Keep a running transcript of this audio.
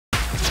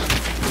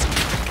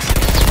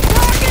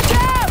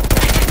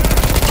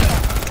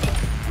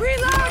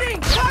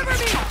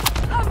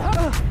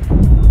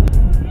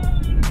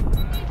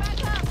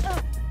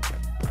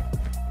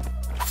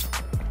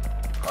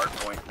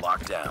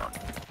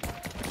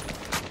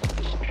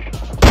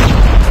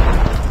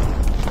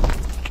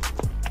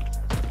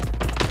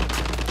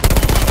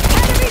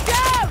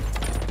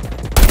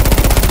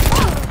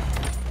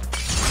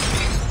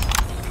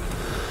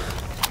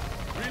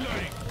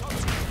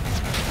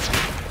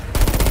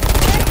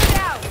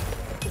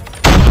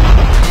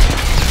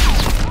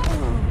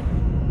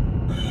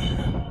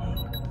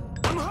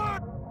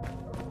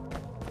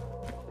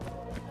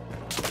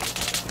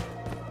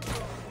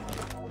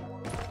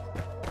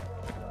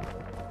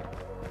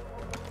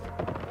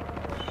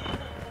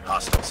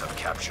Hostiles have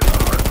captured the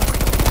hard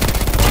point.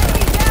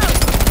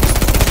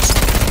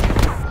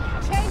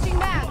 Changing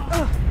map.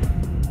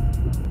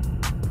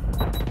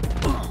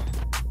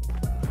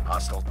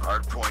 Hostile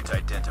hard point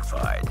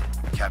identified.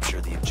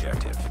 Capture the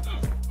objective.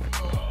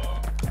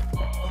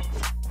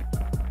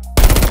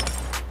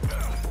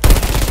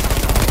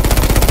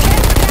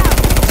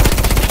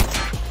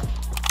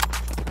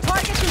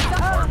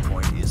 Hard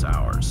point is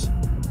ours.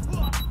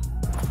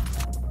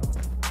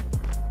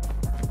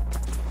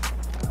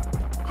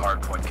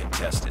 Hard point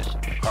contested.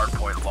 Hard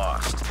point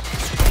lost.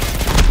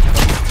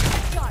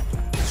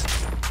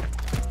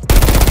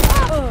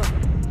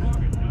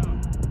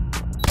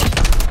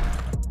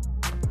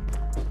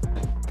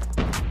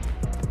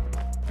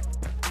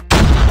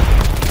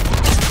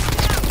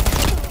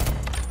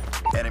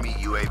 Enemy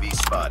UAV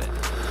spotted.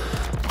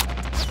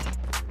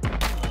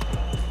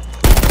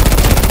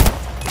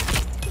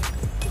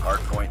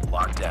 Hardpoint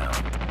locked down.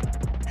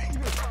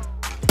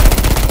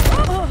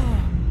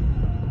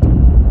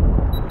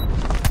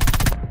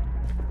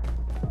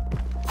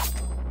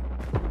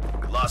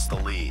 We lost the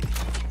lead.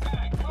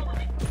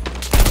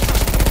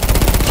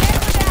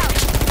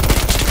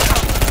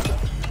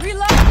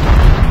 Reload.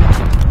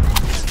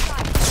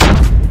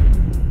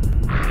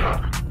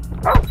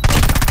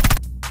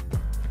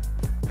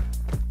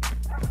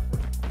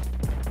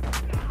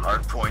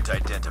 Hardpoint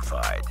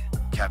identified.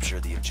 Capture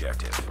the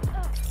objective.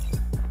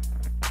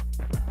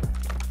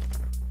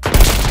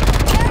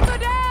 Tango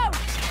down.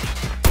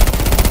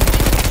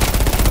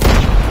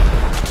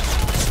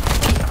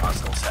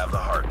 Hostiles have the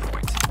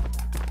hardpoint.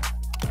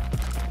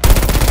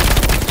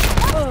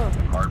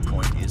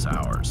 Hardpoint is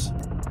ours.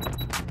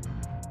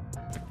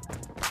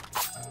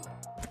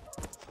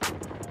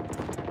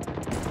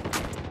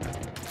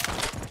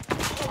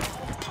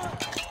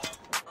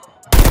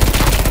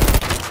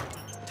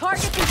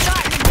 Target is shot.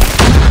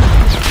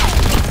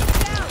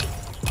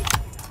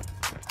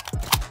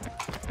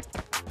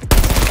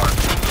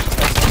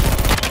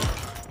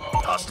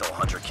 Hostile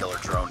hunter-killer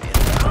drone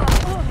inbound.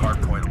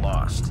 Hardpoint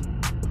lost.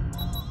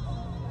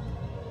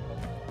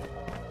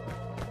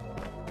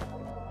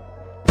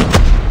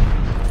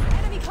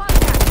 Enemy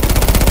contact.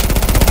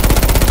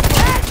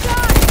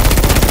 Headshot.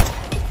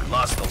 We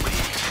lost the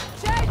lead.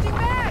 Changing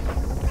back.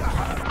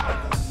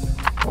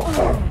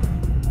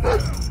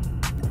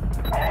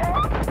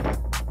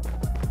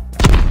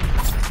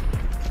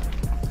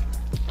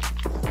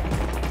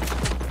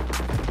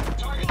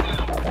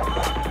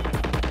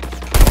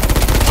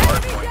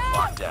 Hardpoint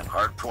locked down.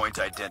 Hardpoint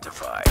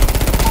identified.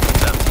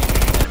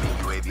 Enemy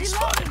UAV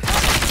spotted.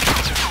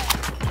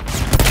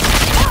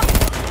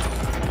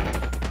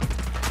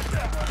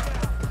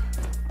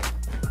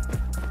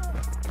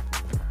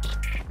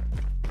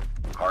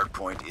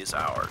 Hardpoint is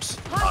ours.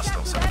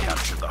 Hostiles have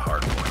captured the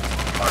hardpoint.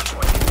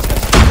 Hardpoint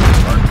contested.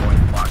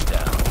 Hardpoint locked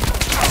down.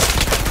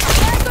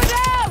 Tango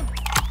down.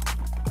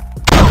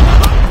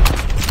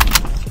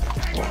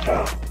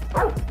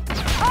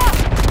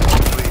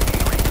 UAV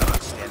recon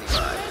standing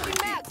by.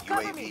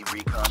 UAV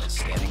recon is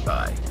standing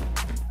by.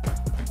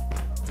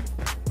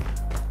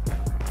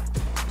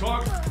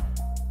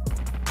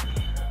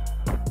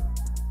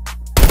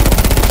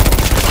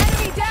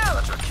 Enemy down.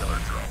 Hunter-killer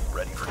drone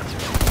ready for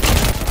deployment.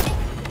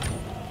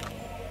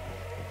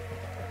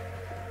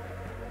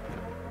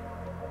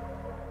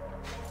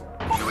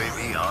 UAV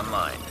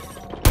online.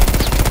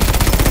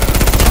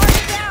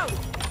 Target down.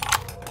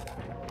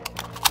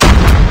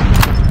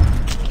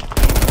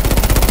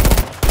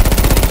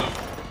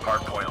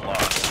 Hardpoint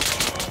lost.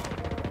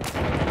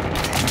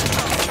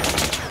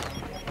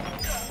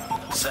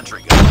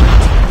 Sentry gun.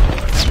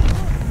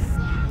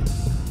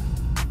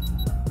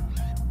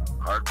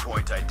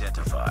 Hardpoint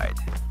identified.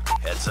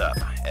 Heads up.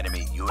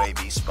 Enemy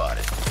UAV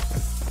spotted.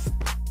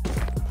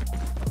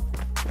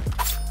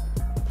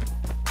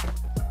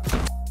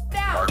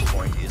 Down.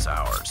 Hardpoint is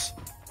ours.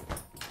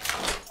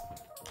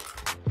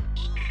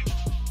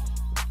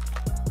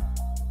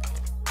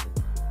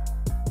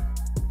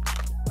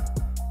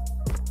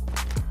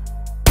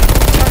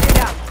 Target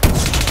down.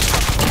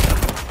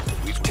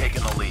 We've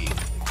taken the lead.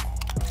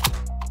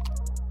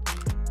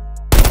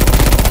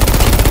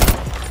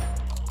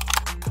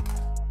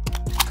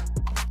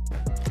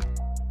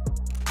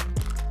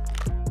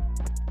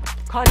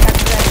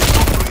 Contact ready.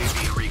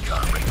 UAV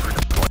recon ready for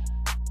deployment.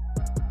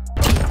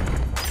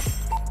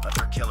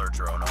 Hunter-killer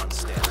drone on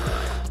standby.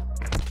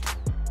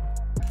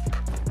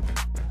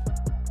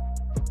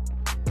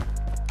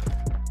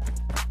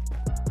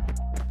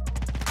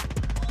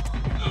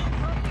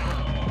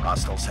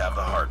 Hostiles have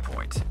the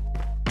hardpoint.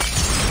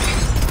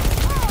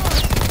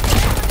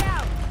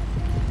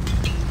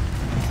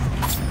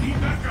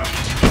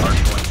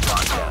 Hardpoint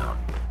locked down.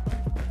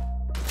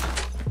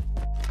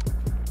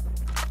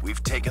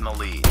 We've taken the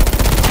lead.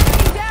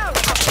 Enemy down.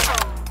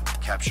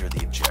 Capture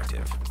the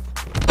objective.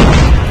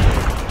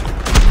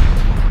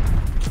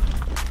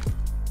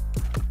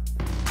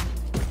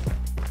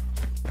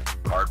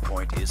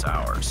 Hardpoint is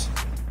ours.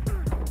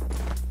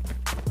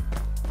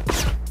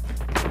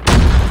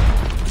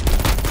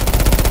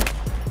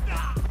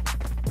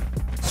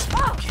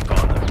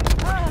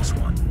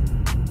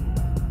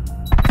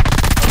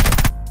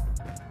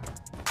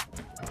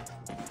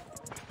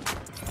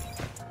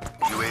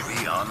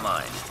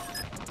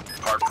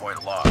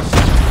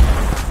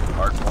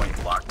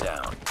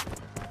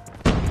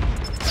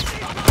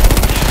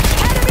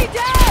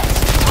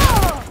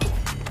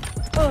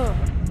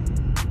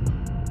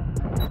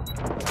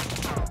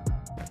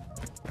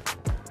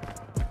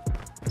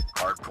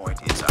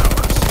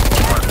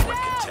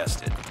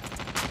 contested.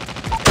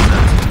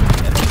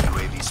 13, enemy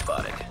UAV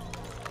spotted.